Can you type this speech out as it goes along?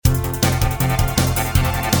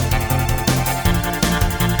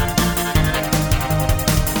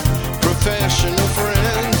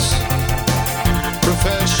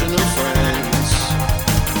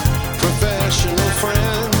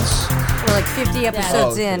50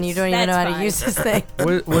 episodes in, you don't even know how to use this thing.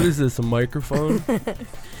 What is this, a microphone?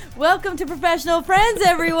 Welcome to Professional Friends,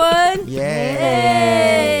 everyone.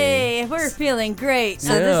 Yay. We're feeling great.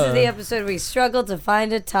 So this is the episode we struggled to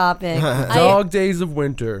find a topic. Dog Days of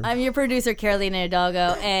Winter. I'm your producer, Carolina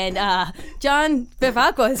Hidalgo, and John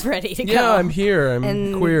Bifacqua is ready to go. Yeah, I'm here.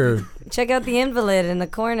 I'm queer. Check out the invalid in the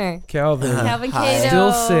corner. Calvin. Calvin Cato.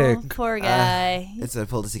 Still sick. Poor guy. It's I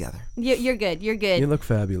pulled it together. You're good. You're good. You look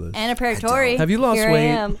fabulous. Anna Paratori. Have you lost Here weight?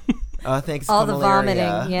 I am. Thanks. All the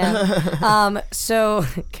malaria. vomiting, yeah. So,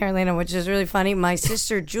 Carolina, which is really funny, my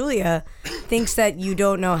sister Julia thinks that you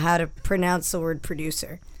don't know how to pronounce the word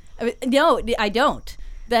producer. No, I don't.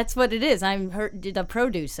 That's what it is. I'm the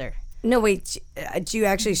producer. No, wait, do you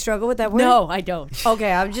actually struggle with that word? No, I don't.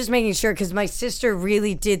 Okay, I'm just making sure because my sister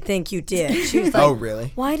really did think you did. She was like, Oh,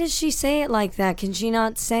 really? why does she say it like that? Can she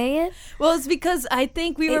not say it? Well, it's because I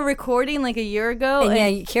think we were recording like a year ago, And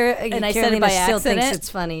and, yeah, Carolina I said it by still accident. thinks it's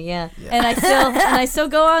funny, yeah. and I still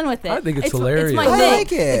go on with it. I think it's It's hilarious. my I thing.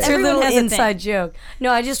 like it. It's her Everyone little has a thing. inside joke.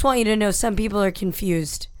 No, I just want you to know some people are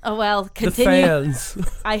confused. Oh, well, The continue. fans.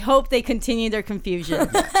 I hope they continue their confusion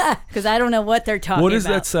because I don't know what they're talking about. What is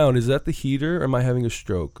that sound? Is that the heater or am I having a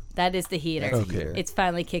stroke? That is the heater. That's Okay. heater. It's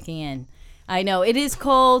finally kicking in. I know. It is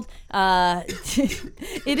cold.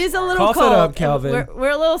 It is a little Cough it cold. up, Calvin. We're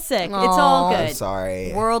a little sick. It's all Aw. I'm good.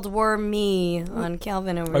 sorry. World War Me on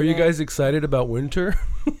Calvin over Are you there. guys excited about winter?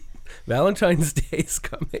 Valentine's Day is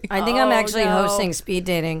coming. I think I'm Oh, actually no. hosting speed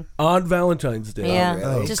dating. On Valentine's Day. Yeah,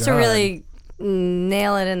 really? just Oh, to God. really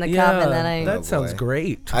nail it in the cup, and then I. That Oh, sounds boy.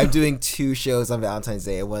 great. I'm doing 2 shows on Valentine's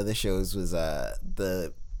Day, and one of the shows was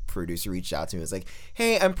the producer reached out to me and was like,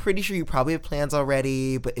 hey, I'm pretty sure you probably have plans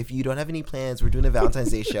already, but if you don't have any plans, we're doing a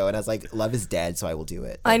Valentine's Day show. And I was like, love is dead, so I will do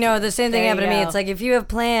it. I know the same thing There happened to you me. go. It's like if you have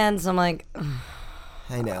plans, I'm like,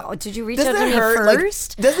 I know. oh, did you reach Doesn't out to it me hurt?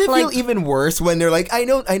 first? Like, doesn't it Like- feel even worse when they're like, I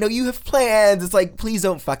know you have plans. It's like, please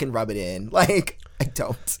don't fucking rub it in. Like, I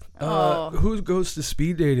don't. Who goes to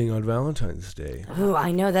speed dating on Valentine's Day? Ooh,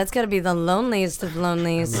 I know that's got to be the loneliest of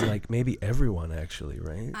lonelies. I mean, like maybe everyone actually,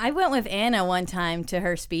 right? I went with Anna one time to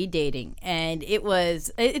her speed dating, and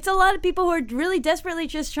it's a lot of people who are really desperately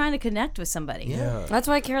just trying to connect with somebody. Yeah. That's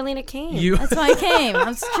why Carolina came. That's why I came. I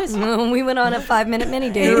was just We went on a 5-minute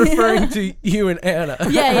mini date. You're referring to you and Anna.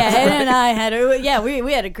 yeah. Anna and I had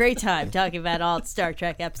we had a great time talking about all Star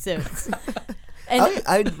Trek episodes. And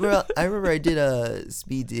I remember I did a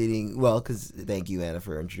speed dating. Well, because thank you, Anna,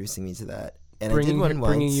 for introducing me to that. And I did one once.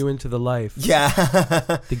 Bringing you into the life. Yeah.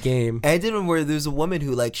 The game. And I did one where there's a woman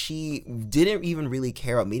who, like, she didn't even really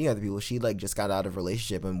care about meeting other people. She, like, just got out of a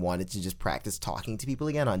relationship and wanted to just practice talking to people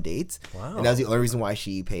again on dates. Wow. And that was the only reason why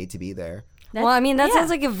she paid to be there. Well, I mean, that yeah. sounds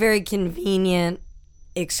like a very convenient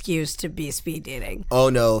excuse to be speed dating. Oh,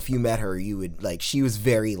 no, if you met her, you would, like, she was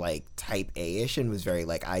very, like, type A-ish and was very,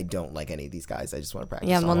 like, I don't like any of these guys. I just want to practice.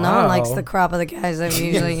 Yeah, well, talking. no one Wow. likes the crop of the guys I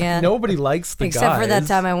usually get. Nobody likes the Except guys. for that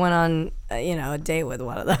time I went on, a date with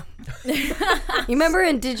one of them. You remember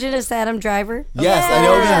Indigenous Adam Driver? Yes, I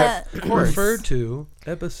know that. Of course. Refer to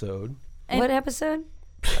episode. What episode?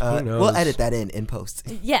 Who knows? We'll edit that in post.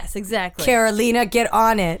 yes, exactly. Carolina, get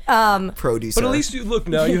on it. Producer. But at least you look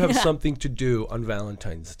now. You have something to do on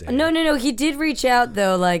Valentine's Day. No. He did reach out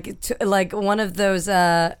though, like one of those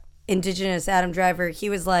Indigenous Adam Driver.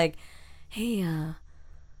 He was like, "Hey,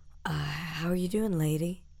 how are you doing,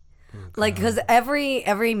 lady?" Like, because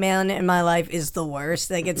every man in my life is the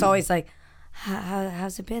worst. Like, it's always like,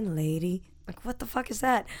 "How's it been, lady?" Like, what the fuck is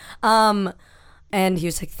that? And he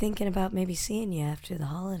was like thinking about maybe seeing you after the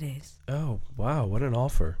holidays. Oh wow, what an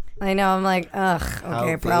offer! I know. I'm like, ugh. How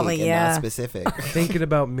Okay, vague probably and yeah. Not specific. Thinking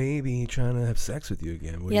about maybe trying to have sex with you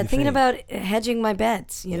again. What do Yeah, you thinking think? about hedging my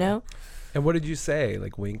bets. You know. And what did you say?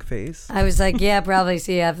 Like wink face? I was like, yeah, probably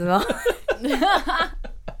see you after the holidays.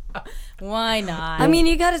 Why not? I mean,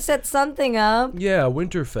 you got to set something up. Yeah,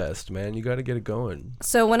 Winterfest, man. You got to get it going.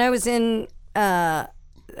 So when I was in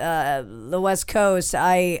the West Coast,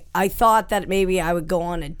 I thought that maybe I would go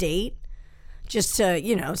on a date just to,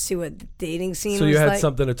 see what the dating scene So was you had like.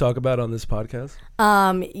 something to talk about on this podcast?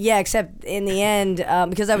 Yeah, except in the end,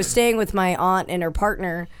 because I was staying with my aunt and her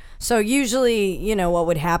partner. So usually, what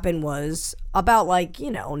would happen was about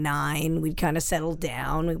 9, we'd kind of settle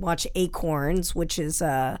down. We'd watch Acorns, which is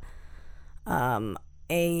a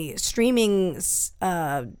streaming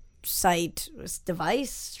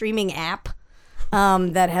streaming app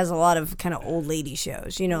that has a lot of kind of old lady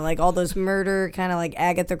shows, like all those murder, kind of like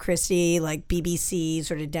Agatha Christie, like BBC,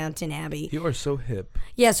 sort of Downton Abbey. You are so hip.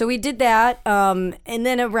 Yeah, so we did that, and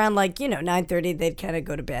then around 9:30, they'd kind of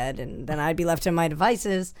go to bed, and then I'd be left to my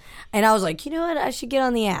devices, and I was like, you know what, I should get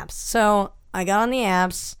on the apps. So I got on the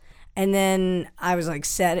apps, And then I was like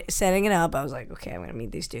setting it up. I was like, okay, I'm gonna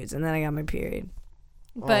meet these dudes, and then I got my period.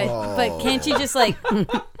 But can't you just like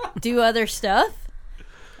do other stuff?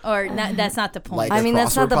 Or not, that's not the point. Like- I mean,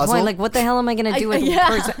 that's not the crossword puzzle? point. Like, what the hell am I gonna do with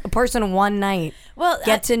a person one night? well,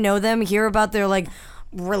 Get to know them, hear about their like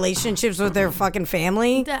relationships with their fucking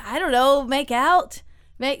family. I don't know. Make out.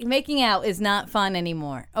 Making out is not fun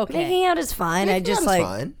anymore. Okay. Making out is fine. I just like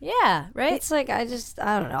fine. Yeah. Right. it's like I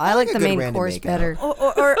don't know. I like a the good main random course makeout. better.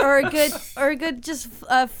 or a good just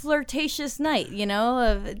flirtatious night. You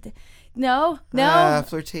know. No.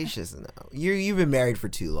 Flirtatious. No, you've been married for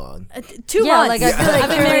too long. 2 Yeah, months. like I feel like I've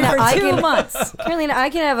been married Carolina, I for 2 can- months. Carolina, I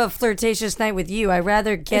can have a flirtatious night with you. I'd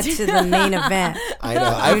rather get to the main event. I know.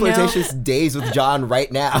 I have You know? flirtatious days with John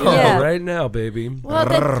right now. Yeah. Oh, right now, baby. Well,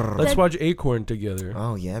 Let's watch Acorn together.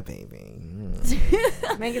 Oh yeah, baby.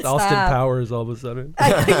 Make it Austin stop. Powers all of a sudden.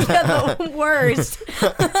 Yeah, the worst.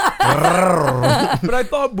 But I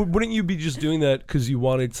thought, wouldn't you be just doing that because you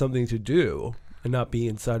wanted something to do and not be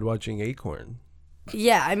inside watching Acorn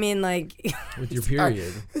Yeah, I mean, like, with your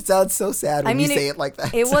period? It sounds so sad when I mean, you say it like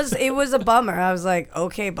that. it was a bummer. I was like,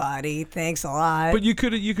 okay, body, thanks a lot. But you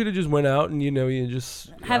could have just went out and you just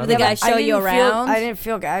Have I the don't guy know. show you around.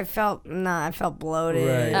 I felt bloated.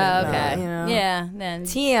 Right. Oh, okay. You know. Yeah. Then.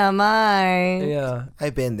 TMI. Yeah.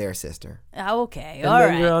 I've been there, sister. Okay. And All then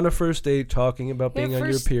right. you're on a first date talking about being on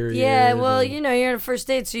your period. Yeah, well, and- you're on a first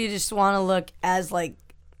date, so you just want to look as like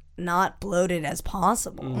not bloated as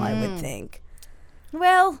possible. I would think.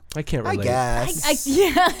 Well, I can't I relate. guess.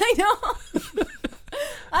 yeah, I know.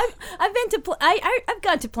 I've been to I've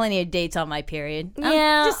gone to plenty of dates on my period.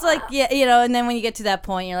 Yeah. Just like and then when you get to that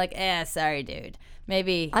point, you're like, sorry, dude.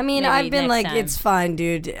 Maybe. I mean, maybe I've been next like, time. it's fine,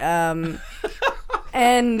 dude. And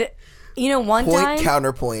one Point time,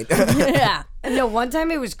 counterpoint. yeah. no, one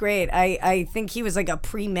time it was great. I think he was like a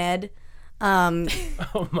pre-med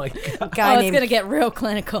Oh my god. guy Oh, it's named. gonna get real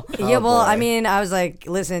clinical. Yeah, well, I boy. mean, I was like,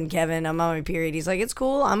 listen, Kevin, I'm on my period. He's like, it's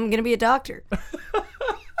cool. I'm gonna be a doctor.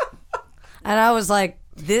 And I was like,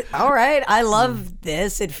 all right, I love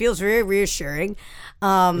this. It feels very reassuring.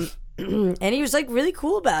 And he was like really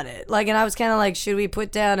cool about it. Like, and I was kind of like, should we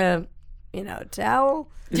put down a, towel?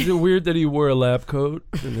 Is it weird that he wore a lab coat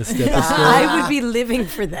in the stethoscope? I would be living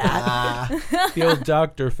for that. The old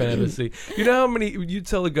doctor fantasy. You know how many you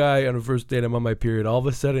tell a guy on a first date, I'm on my period, all of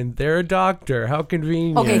a sudden they're a doctor. How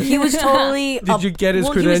convenient. Okay, he was totally. Did you get his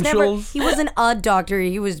credentials? He wasn't a doctor.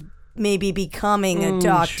 He was maybe becoming a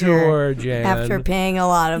doctor sure, Jan. after paying a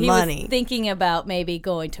lot of He money. was thinking about maybe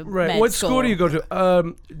going to Right. med What school do you go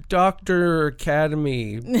to? Doctor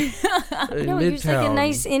Academy. No, he was like a Midtown.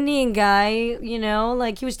 nice Indian guy,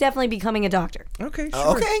 like he was definitely becoming a doctor. Okay, sure.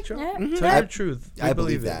 Okay. Sure. Yeah. Tell the truth. We I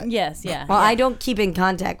believe it. that. Yes, yeah. Well, I don't keep in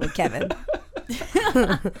contact with Kevin.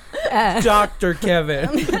 Dr. Kevin.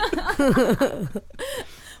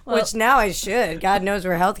 Which now I should. God knows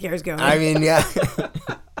where healthcare is going. I mean, yeah.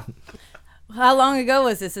 How long ago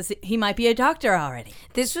was this? He might be a doctor already.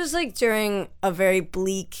 This was like during a very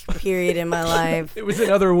bleak period in my life. It was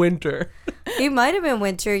another winter. It might have been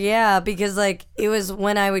winter, yeah, because like it was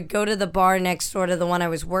when I would go to the bar next door to the one I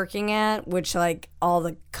was working at, which like all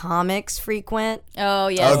the comics frequent. Oh,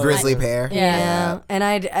 yes. Oh, Grizzly Pear. Yeah. And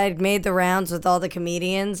I'd made the rounds with all the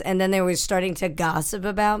comedians, and then they were starting to gossip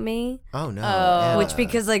about me, Oh no. which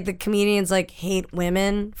because like the comedians like hate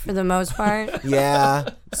women for the most part. Yeah.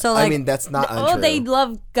 So like I mean, that's not untrue. Oh, they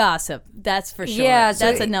love gossip. That's for sure. yeah, so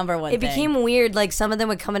that's a number one It thing. became weird. Like some of them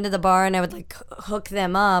would come into the bar, and I would like hook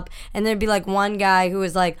them up, and there'd be like one guy who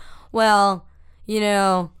was like, "Well,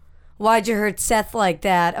 why'd you hurt Seth like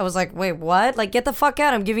that?" I was like, "Wait, what? Like, get the fuck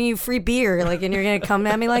out! I'm giving you free beer, like, and you're gonna come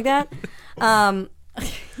at me like that?"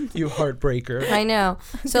 You heartbreaker. I know.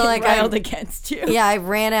 So like, riled against you. I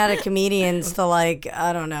ran out of comedians to like,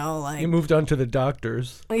 I don't know, like. You moved on to the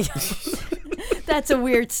doctors. That's a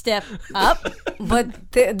weird step up.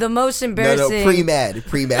 But the most No, embarrassing.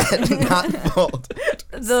 pre-med, not old.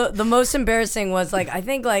 The most embarrassing was like I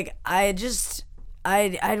think like I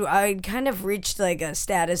kind of reached like a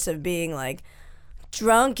status of being like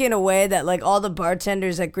drunk in a way that like all the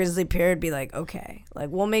bartenders at Grizzly Pear would be like, okay, like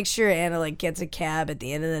we'll make sure Anna like gets a cab at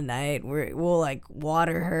the end of the night. We'll like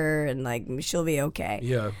water her and like she'll be okay.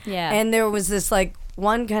 Yeah. Yeah. And there was this like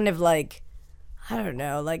one kind of like, I don't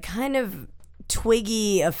know, like kind of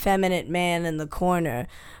twiggy, effeminate man in the corner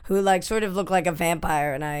who like sort of looked like a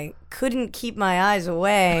vampire, and I couldn't keep my eyes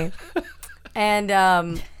away. And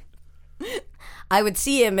I would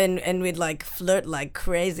see him and we'd like flirt like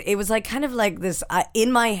crazy. It was like kind of like this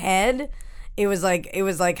in my head. It was like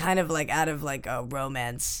kind of like out of like a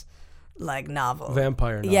romance like novel.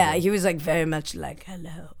 Vampire novel. Yeah, he was like very much like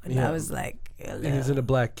hello, and Yeah. I was like, And he's in a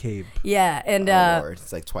black cape. Yeah, and Oh, Lord.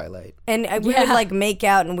 It's like Twilight. and we would like make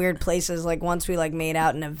out in weird places. Like once we like made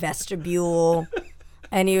out in a vestibule,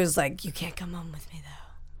 and he was like, "You can't come home with me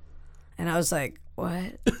though," and I was like,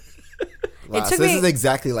 "What?" Wow, took so this me- is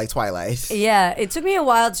exactly like Twilight. Yeah, it took me a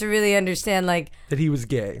while to really understand like, That he was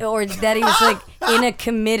gay. or that he was like in a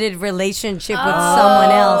committed relationship with someone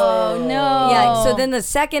else. Oh no. Yeah. So then the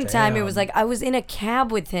second time it Damn. was like I was in a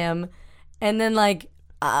cab with him, and then like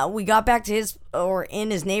we got back to his or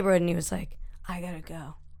in his neighborhood, and he was like, "I gotta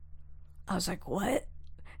go." I was like, "What?"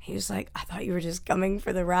 He was like, "I thought you were just coming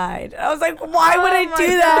for the ride." I was like, "Why would I do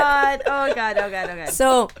that?" Oh god.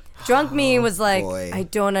 So drunk me was like, boy. I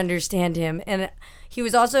don't understand him, and he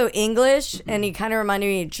was also English, and he kind of reminded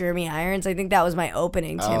me of Jeremy Irons. I think that was my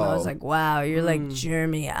opening to him. I was Oh. like, "Wow, you're like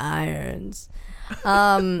Jeremy Irons."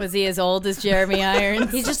 Was he as old as Jeremy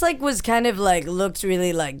Irons? He just like was kind of like looked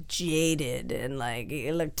really like jaded and like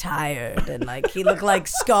he looked tired and like he looked like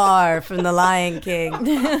Scar from The Lion King.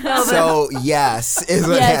 So, yes, is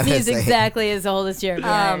what Yes, Hannah's he's saying. exactly as old as Jeremy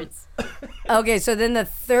Irons. Okay, so then the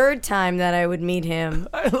third time that I would meet him,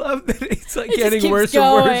 I love that it's like It just getting keeps worse and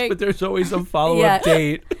worse, going. but there's always a follow-up Yeah.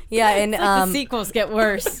 date. yeah, and The sequels get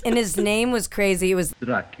worse. and his name was crazy. It was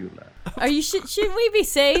Are you should we be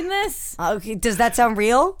saying this? okay. Does that sound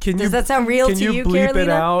real? Can Does you, that sound real can to you, bleep Carolina? it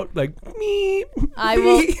out? Like, me. I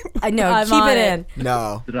will. I know. I'm Keep on it it. in.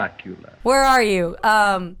 No. Where are you?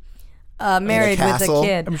 Married with a castle?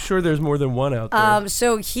 kid. I'm sure there's more than one out there.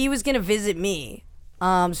 So he was gonna visit me.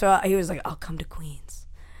 So he was like, "I'll come to Queens,"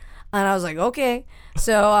 and I was like, "Okay."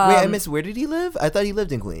 So Wait, I missed. Where did he live? I thought he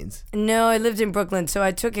lived in Queens. no, I lived in Brooklyn, so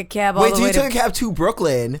I took a cab all Wait, the so way you took to, a cab to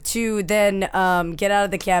Brooklyn? to then get out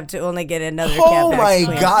of the cab to only get another cab. Oh back my to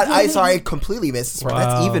Queens. God! I completely missed this part.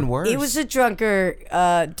 That's Wow. even worse. It was a drunker,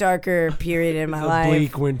 darker period in my A life.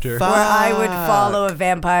 bleak winter. Fuck. Where I would follow a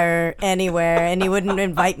vampire anywhere, and he wouldn't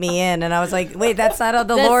invite me in, and I was like, "Wait, that's not how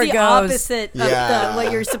the That's lore the goes." opposite Yeah. of what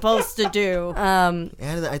you're supposed to do. And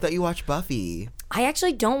I thought you watched Buffy. I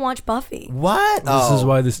actually don't watch Buffy. What? This is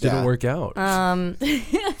why this didn't work out.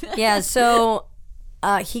 Yeah, so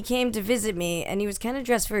he came to visit me, and he was kind of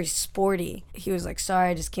dressed very sporty. He was like, "Sorry,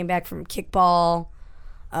 I just came back from kickball."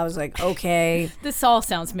 I was like, "Okay." This all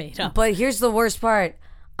sounds made up. But here's the worst part.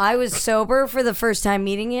 I was sober for the first time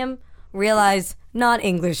meeting him, realized not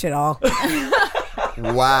English at all.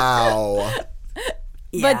 Wow.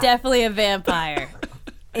 Yeah. But definitely a vampire.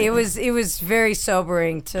 It was very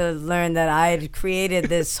sobering to learn that I had created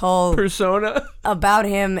this whole Persona. about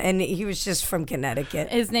him, and he was just from Connecticut.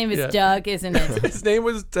 His name is Yeah. Doug, isn't it? His name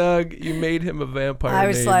was Doug. You made him a vampire. I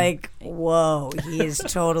was name. like, "Whoa, he is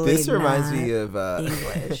totally." This reminds not me of.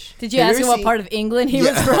 English. Did you Have you ask him ever what seen- part of England he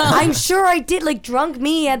was from? I'm sure I did. Like drunk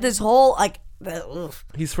me had this whole like. Ugh.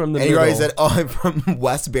 he's from the And you middle. already said, "Oh, I'm from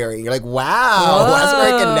Westbury." You're like, "Wow,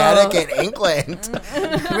 Westbury, Connecticut, England."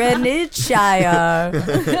 Greenwichshire,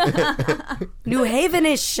 New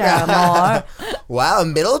Havenishire, more. Wow,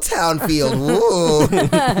 Middletown Field. Woo.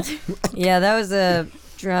 Yeah, that was a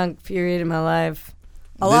drunk period in my life.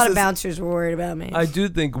 A This lot of is- bouncers were worried about me. I do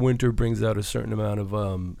think winter brings out a certain amount of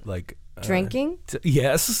Drinking?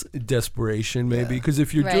 yes, desperation maybe, because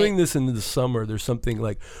if you're Right. doing this in the summer, there's something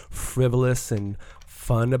like frivolous and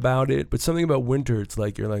fun about it. But something about winter, it's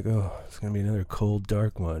like you're like, oh, it's gonna be another cold,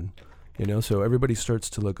 dark one, you know. So everybody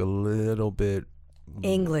starts to look a little bit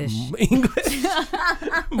English. English,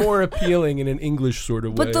 more appealing in an English sort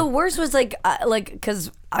of way. But the worst was like,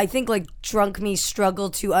 because I think like drunk me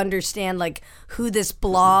struggled to understand like who this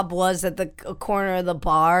blob was at the corner of the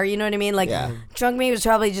bar. You know what I mean? Like, Yeah. drunk me was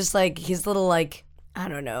probably just like his little like I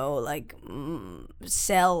don't know like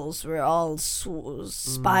cells were all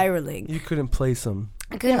spiraling. you couldn't place him,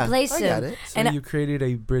 I couldn't Yeah, place I him. got it. so And you created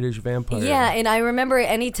a British vampire. yeah, and I remember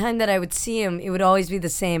any time that I would see him, it would always be the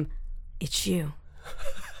same. It's you.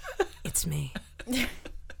 It's me.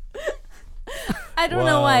 I don't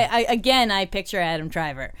know Wow. why. I picture Adam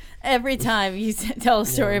Driver every time you tell a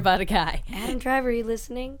story about a guy. Adam Driver, are you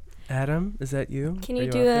listening? Adam, is that you? Can Are you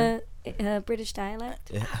out do there? a British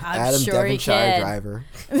dialect? I'm Adam sure he Devonshire can. driver.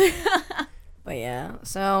 But yeah,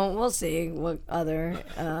 so we'll see what other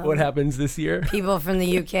What happens this year? people from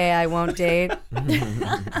the UK I won't date.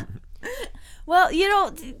 Well, you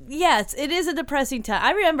know, yes, it is a depressing time.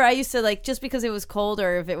 I remember I used to like just because it was cold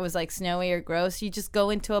or if it was like snowy or gross, you just go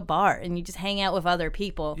into a bar and you just hang out with other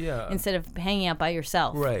people Yeah. instead of hanging out by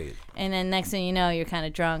yourself. Right. And then next thing you know, you're kind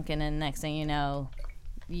of drunk, and then next thing you know,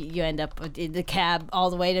 you end up in the cab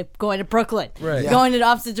all the way to going to Brooklyn, Right. Yeah. going in the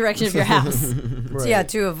opposite direction of your house. Right. So yeah,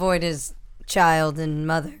 to avoid his child and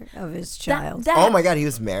mother of his child. That- Oh my God, he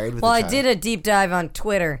was married with. Well, a I child. did a deep dive on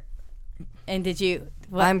Twitter. And did you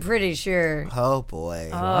I'm pretty sure Oh boy.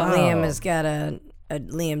 Liam has got a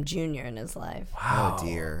Liam Jr. in his life. Wow. Oh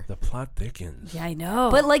dear. The plot thickens. Yeah, I know.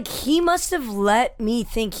 But like he must have let me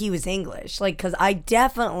think he was English, like because I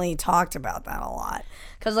definitely talked about that a lot.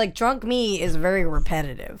 Because like drunk me is very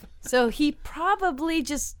repetitive. so he probably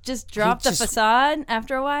just dropped the just- facade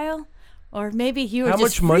after a while, or maybe he was How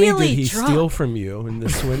just much money really did he drunk. steal from you in the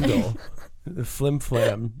swindle? The flim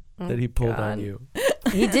flam that he pulled on you.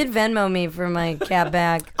 He did Venmo me for my cab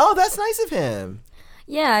back. Oh, that's nice of him.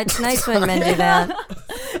 Yeah, it's nice when men do that.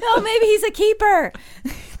 Oh, maybe he's a keeper.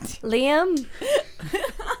 Liam,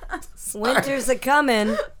 winter's a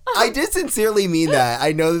coming. I did sincerely mean that.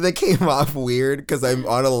 I know that came off weird because I'm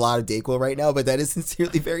on a lot of Dayquil right now, but that is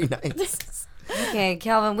sincerely very nice. Okay,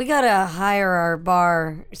 Calvin, we gotta hire our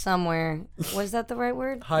bar somewhere. Was that the right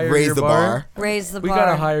word? Hire Raise your the bar. Raise the We bar.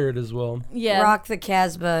 gotta hire it as well. Yeah. Rock the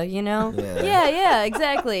Casbah, you know? Yeah,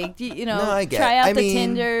 exactly. You know, No, I get try it. out I the mean-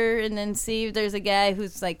 Tinder and then see if there's a guy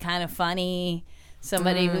who's like kind of funny,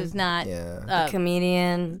 somebody who's not, Yeah.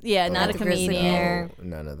 Comedian. not a the grizzly comedian. bear.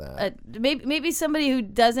 No, none of that. Maybe somebody who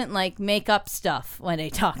doesn't like make up stuff when they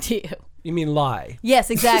talk to you. You mean lie?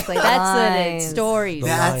 Yes, exactly. That's what it Lies. is. Stories.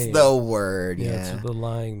 That- That's lying. the word. Yeah, Yeah. it's the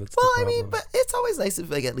lying that's Well, the I mean, problem. but it's always nice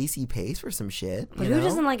if like at least he pays for some shit. But you who know?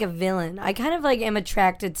 doesn't like a villain? I kind of like am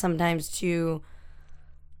attracted sometimes to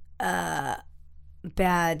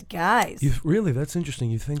bad guys. Really, that's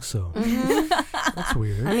interesting. You think so? That's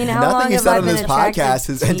weird. I mean, how long Nothing you have said I on been this attracted podcast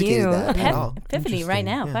has to indicated you? that at all. Epiphany right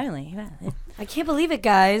now, Yeah. finally. I can't believe it,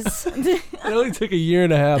 guys. It only took a year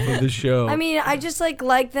and a half of the show. I mean, I just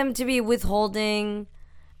like them to be withholding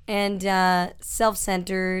and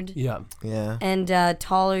self-centered yeah. Yeah. and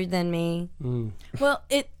taller than me. Well,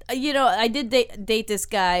 I did date this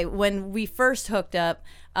guy when we first hooked up.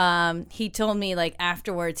 He told me like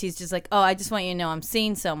afterwards, he's just like, oh, I just want you to know I'm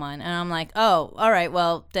seeing someone. And I'm like, oh, all right,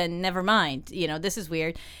 well then never mind. This is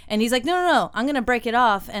weird. And he's like, no, I'm going to break it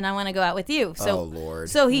off and I want to go out with you. So, Oh, Lord.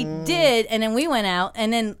 So he did. And then we went out.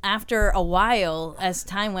 And then after a while, as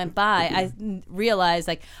time went by, I realized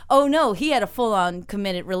like, oh no, he had a full on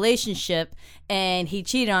committed relationship and he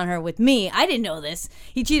cheated on her with me. I didn't know this.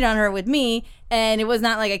 He cheated on her with me and it was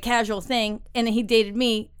not like a casual thing. And then he dated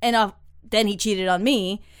me and then he cheated on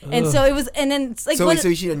me, and so it was. And then it's like, So he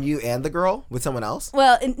cheated on you and the girl with someone else?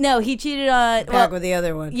 well, no, he cheated on. Back Well, with the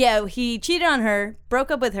other one. yeah, he cheated on her, broke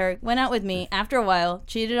up with her, went out with me. After a while,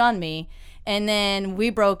 cheated on me, and then we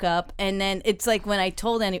broke up. And then it's like when I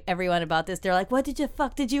told everyone about this, they're like, "What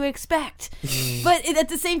did you expect?" But at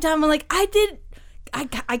the same time, I'm like,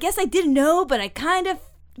 I guess I didn't know, but I kind of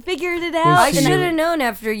figured it out. I And should then- have known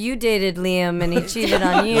after you dated Liam and he cheated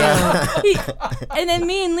on you. and then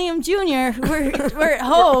me and Liam Jr. we're at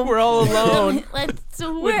home. We're all alone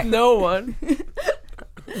So with we're, no one.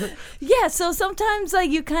 yeah, so sometimes like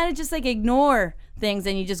you kind of just like ignore things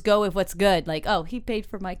and you just go with what's good. Like, oh, he paid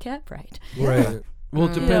for my cab ride. Right. Well,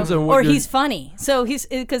 it depends on what Or you're- he's funny. So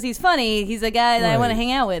because he's funny, he's a guy that I want to Right.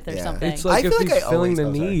 hang out with or Yeah. something. It's like I if feel like he's I filling always- the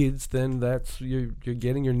oh, sorry. needs, then that's you're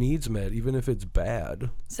getting your needs met, even if it's bad.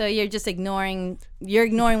 So you're just ignoring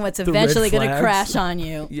what's red eventually going to flags. crash on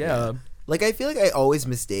you. Yeah. Like, I feel like I always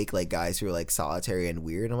mistake, like, guys who are, like, solitary and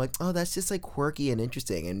weird. And I'm like, oh, that's just, like, quirky and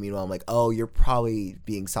interesting. And meanwhile, I'm like, oh, you're probably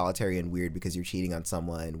being solitary and weird because you're cheating on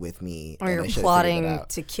someone with me. Or and you're I should've figured plotting that out.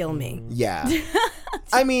 to kill me. Yeah.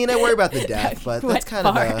 I mean, I worry about the death, but that's Went kind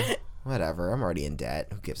of far. a... Whatever. I'm already in debt.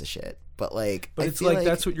 Who gives a shit? But, like, But I it's feel like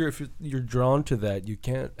that's what if you're drawn to that, you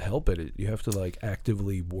can't help it. You have to like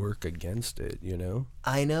actively work against it, you know?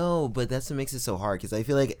 I know, but that's what makes it so hard because I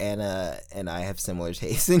feel like Anna and I have similar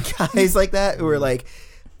tastes in guys like that who are like,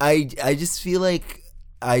 I just feel like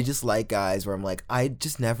I just like guys where I'm like, I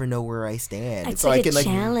just never know where I stand. It's so like I can a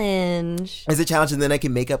challenge. it's a challenge, and then I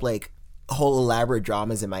can make up like whole elaborate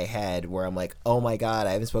dramas in my head where I'm like, oh my god,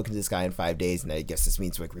 I haven't spoken to this guy in 5 days, and I guess this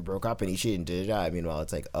means like we broke up and he cheated. I mean, well,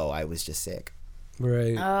 it's like, oh, I was just sick,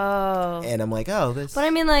 Right. Oh. and I'm like, oh, this. But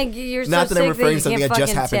I mean, like, you're Not so that I'm sick referring you to something can't that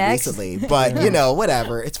just fucking happened text. recently, but you know,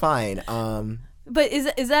 whatever, it's fine. But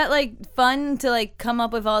is that like fun to like come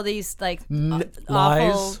up with all these like awful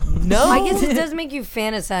Lies. No, I guess it does make you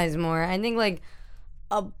fantasize more. I think like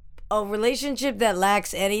a relationship that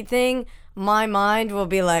lacks anything, my mind will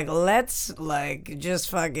be like, let's like just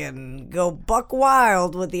fucking go buck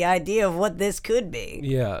wild with the idea of what this could be.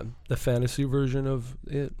 Yeah, the fantasy version of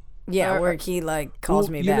it. Yeah, where he like calls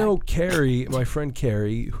me you back. know, Carrie, my friend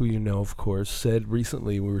Carrie, who you know, of course, said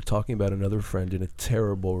recently we were talking about another friend in a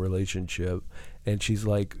terrible relationship, and she's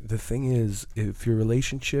like, the thing is, if your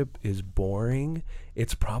relationship is boring,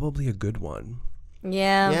 it's probably a good one.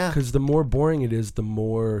 Yeah. Because the more boring it is, the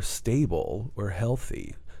more stable or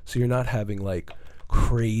healthy. So you're not having like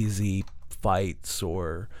crazy fights,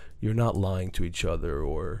 or you're not lying to each other,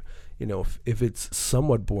 or if it's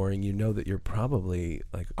somewhat boring, that you're probably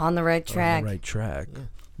like On the right track. on the right track. Yeah.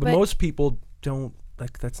 But most people don't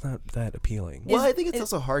like. That's not that appealing. Well, I think it's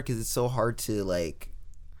also hard because it's so hard to like.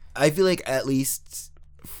 I feel like at least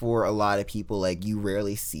for a lot of people, like you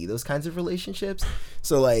rarely see those kinds of relationships.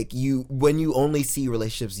 So like when you only see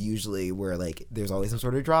relationships usually where like there's always some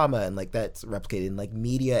sort of drama, and like that's replicated in like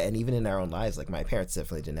media and even in our own lives. Like my parents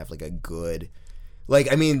definitely didn't have like a good,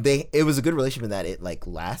 like, I mean, it was a good relationship in that it like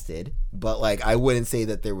lasted, but like I wouldn't say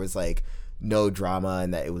that there was like no drama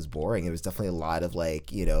and that it was boring. It was definitely a lot of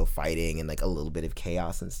like, fighting and like a little bit of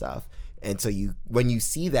chaos and stuff. And so when you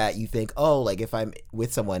see that, you think, oh, like if I'm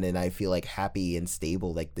with someone and I feel like happy and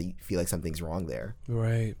stable, like you feel like something's wrong there.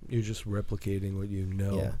 Right. You're just replicating what you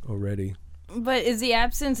know already. But is the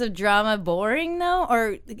absence of drama boring though,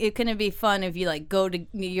 or can it be fun if you like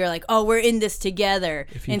you're like, oh, we're in this together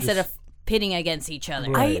instead of pitting against each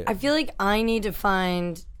other? Right. I feel like I need to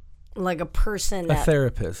find like a person A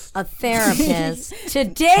therapist. to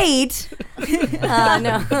date. No.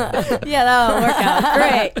 Yeah, that'll work out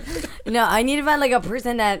great. No, I need to find like a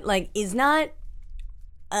person that like is not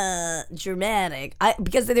dramatic.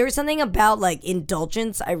 Because there was something about like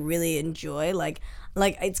indulgence I really enjoy. Like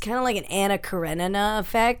it's kind of like an Anna Karenina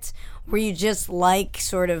effect where you just like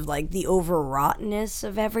sort of like the overwroughtness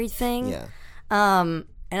of everything. Yeah. And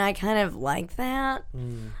I kind of like that.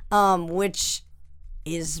 Which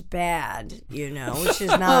is bad, which is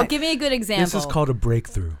not. Oh, give me a good example. This is called a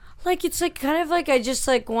breakthrough. Like it's like kind of like I just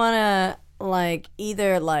like want to like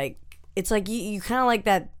either like it's like you kind of like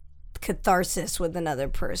that catharsis with another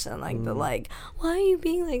person, like the like, why are you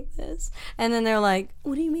being like this? And then they're like,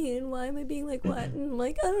 what do you mean? Why am I being like what? And I'm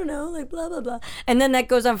like, I don't know, like blah blah blah. And then that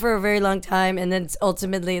goes on for a very long time, and then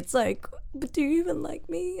ultimately it's like, but do you even like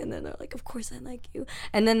me? And then they're like, of course I like you.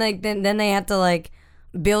 And then like then they have to like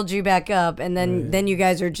build you back up, and then you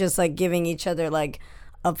guys are just like giving each other like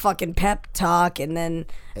a fucking pep talk, and then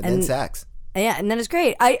sex. Yeah, and then it's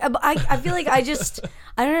great. I feel like I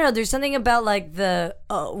don't know. There's something about like the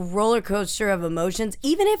roller coaster of emotions,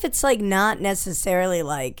 even if it's like not necessarily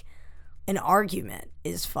like an argument,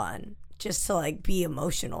 is fun. Just to like be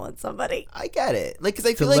emotional with somebody. I get it, like because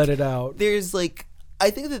I To feel like let it out. There's like I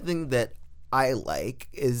think the thing that I like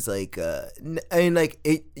is like I mean like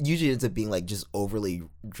it usually ends up being like just overly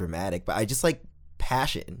dramatic, but I just like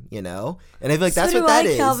passion, and I feel like that's So what do that I,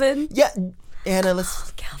 is. Calvin. Yeah, Anna,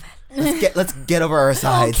 Calvin. let's get over our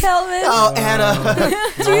sides. Calvin. Oh,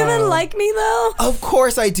 Anna. Do you even like me though? Of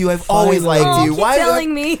course I do. I've always liked you. Keep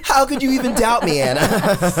telling me. How could you even doubt me, Anna?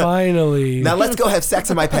 Finally. Now let's go have sex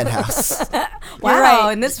in my penthouse. Wow,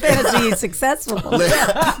 right. and this fantasy is successful.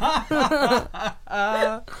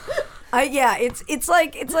 Yeah, it's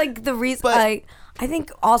like the reason But- I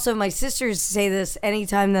think also my sisters say this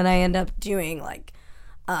anytime that I end up doing like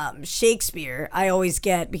Shakespeare. I always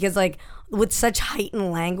get, because like with such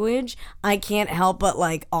heightened language, I can't help but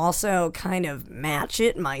like also kind of match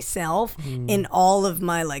it myself in all of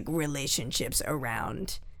my like relationships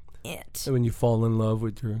around it. When you fall in love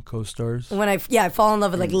with your co-stars. When I fall in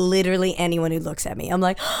love with like literally anyone who looks at me, I'm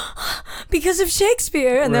like, because of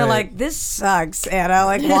Shakespeare, and they're Right. like, this sucks, Anna.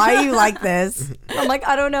 Like, why are you like this? I'm like,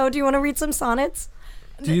 I don't know. Do you want to read some sonnets?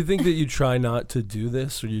 Do you think that you try not to do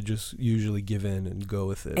this, or you just usually give in and go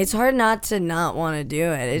with it? It's hard not to not want to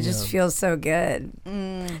do it. It just feels so good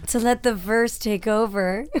to let the verse take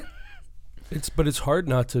over. But it's hard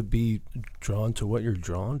not to be drawn to what you're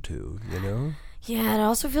drawn to, Yeah, and it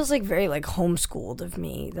also feels like very like homeschooled of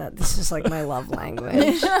me that this is like my love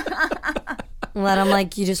language. That I'm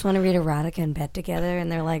like, you just want to read erotica in bed together,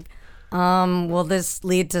 and they're like, will this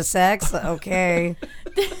lead to sex? Okay.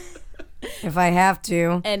 If I have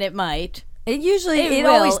to. And it might. It usually, it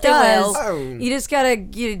will, always it does. will. You just gotta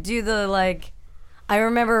do the like. I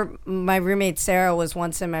remember my roommate Sarah was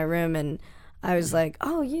once in my room, and I was like,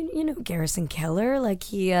 "Oh, you know Garrison Keller? Like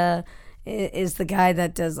he is the guy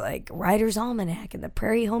that does like Writer's Almanac and the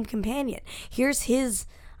Prairie Home Companion. Here's his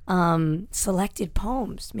selected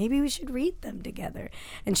poems. Maybe we should read them together."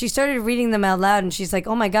 And she started reading them out loud, and she's like,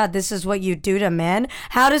 "Oh my God, this is what you do to men?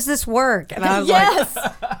 How does this work?" And I was Yes.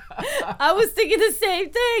 I was thinking the same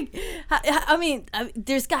thing. I mean,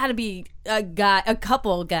 there's got to be a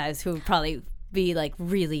couple guys who would probably be like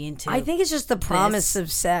really into. I think it's just the promise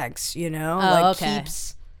of sex, okay.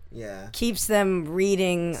 keeps them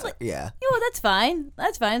reading. Yeah. That's fine.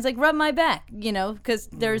 That's fine. It's like rub my back, because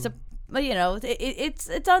there's a,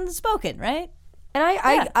 it's unspoken, right? And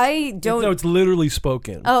I don't. No, it's literally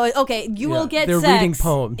spoken. Oh, okay. You will get they're sex reading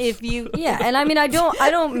poems. if you. Yeah, and I mean, I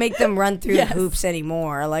don't make them run through Yes. the hoops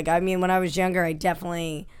anymore. Like, I mean, when I was younger, I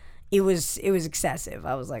definitely, it was excessive.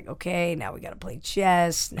 I was like, okay, now we gotta play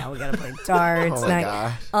chess. Now we gotta play darts. Oh my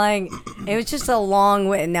gosh. Like, it was just a long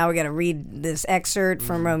way. And now we gotta read this excerpt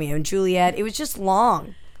from Romeo and Juliet. It was just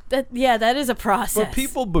long. That is a process.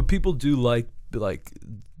 But people do like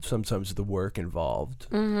sometimes the work involved.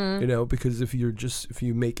 You know, because if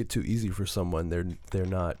you make it too easy for someone, they're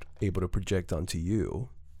not able to project onto you.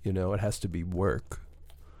 You know, it has to be work,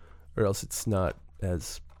 or else it's not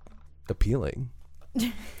as appealing.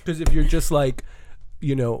 Because if you're just like,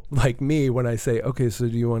 you know, like me, when I say, okay, so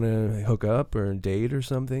do you want to hook up or date or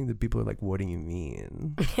something? The people are like, what do you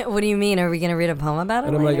mean? What do you mean? Are we gonna read a poem about it?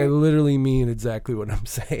 And I'm like, I later? literally mean exactly what I'm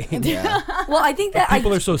saying. Yeah. Well, I think that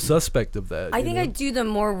People are so suspect of that. I you think know? I do the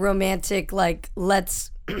more romantic, like, let's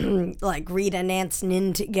like read a Nance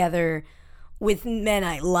Nin together with men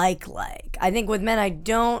I like. I think with men I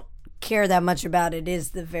don't care that much about it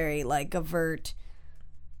is the very, like, overt,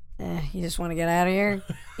 you just want to get out of here,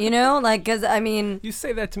 you know? Like, because, I mean, You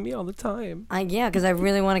say that to me all the time. because I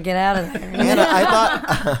really want to get out of there. Anna, I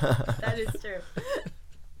thought that is true.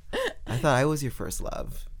 I thought I was your first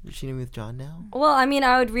love. You're cheating with John now? Well, I mean,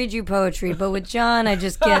 I would read you poetry, but with John, I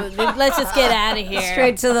just get Let's just get out of here.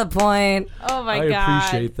 straight to the point. Oh my I god.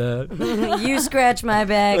 appreciate that. You scratch my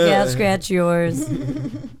back, I'll scratch yours.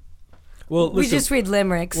 Well, We listen, just read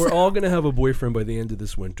limericks. we're all gonna have a boyfriend by the end of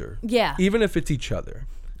this winter, Yeah. even if it's each other.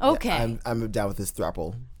 Okay. I'm down with this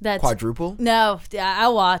thruple. That's Quadruple? No,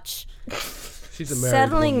 I'll watch. She's a married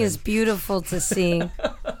Settling woman. is beautiful to see.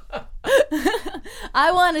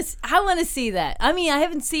 I want to see that. I mean, I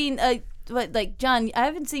haven't seen like John. I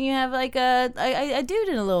haven't seen you have like a dude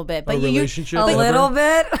in a little bit, but a you. relationship. A ever? little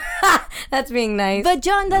bit. That's being nice. But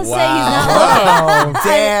John does say he's not looking. Oh,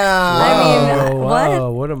 Damn. I mean, oh, wow,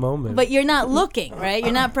 what a moment. But you're not looking, right?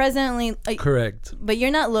 You're not presently. Correct. But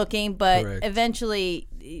you're not looking. But Correct. eventually,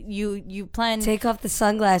 you plan. Take off the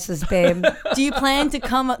sunglasses, babe. Do you plan to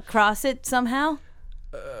come across it somehow?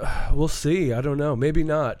 We'll see. I don't know. Maybe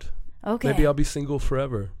not. Okay. Maybe I'll be single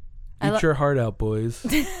forever. Eat your heart out, boys.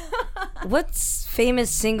 What famous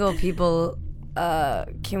single people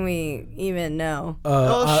can we even know?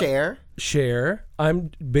 Cher. Cher.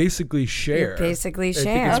 I'm basically Cher. You're basically I think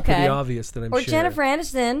Cher. it's Okay. pretty obvious that I'm Or Cher. Jennifer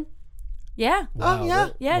Aniston. Yeah. Wow, yeah.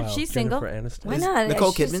 that- Yeah, wow, she's Jennifer single. Aniston. Why not?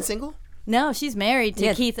 Nicole She's- Kidman single? No, she's married to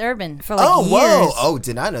Yeah. Keith Urban. For like Oh, years. whoa. Oh,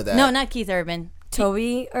 did not know that. No, not Keith Urban.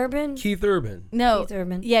 Toby Urban? Keith Urban. No. Keith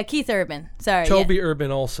Urban. Yeah, Keith Urban. Sorry. Toby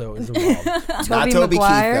Urban also is involved. Not Toby Toby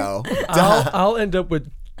Maguire? Keith, though. I'll end up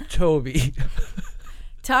with Toby.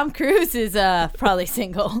 Tom Cruise is probably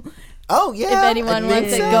single. Oh, yeah. If anyone I wants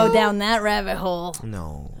think to so. go down that rabbit hole.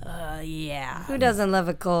 No. Yeah. Who doesn't love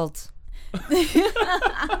a cult?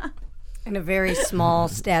 And a very small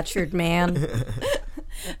statured man.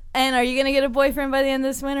 And are you going to get a boyfriend by the end of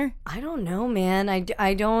this winter? I don't know, man.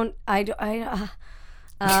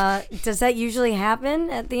 Does that usually happen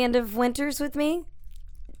at the end of winters with me?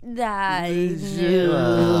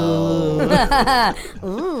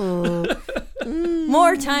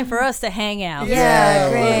 More time for us to hang out. Yeah,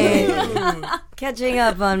 great. Catching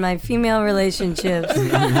up on my female relationships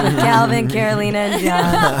with Calvin, Carolina, and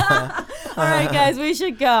John. All right, guys, we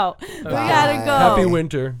should go. We gotta go. Happy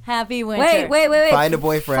winter. Happy winter. Wait. Find a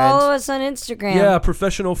boyfriend. Follow us on Instagram. Yeah,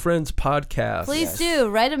 Professional Friends Podcast. Please do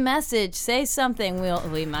write a message. Say something.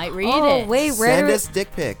 We might read Oh, it. wait, Send us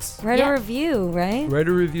dick pics. write Yeah. a review, right? Write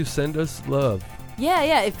a review. Send us love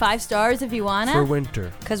Yeah. 5 stars if you wanna. for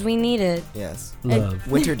winter. Because we need it. Yes. Love.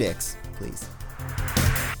 Winter dicks, please.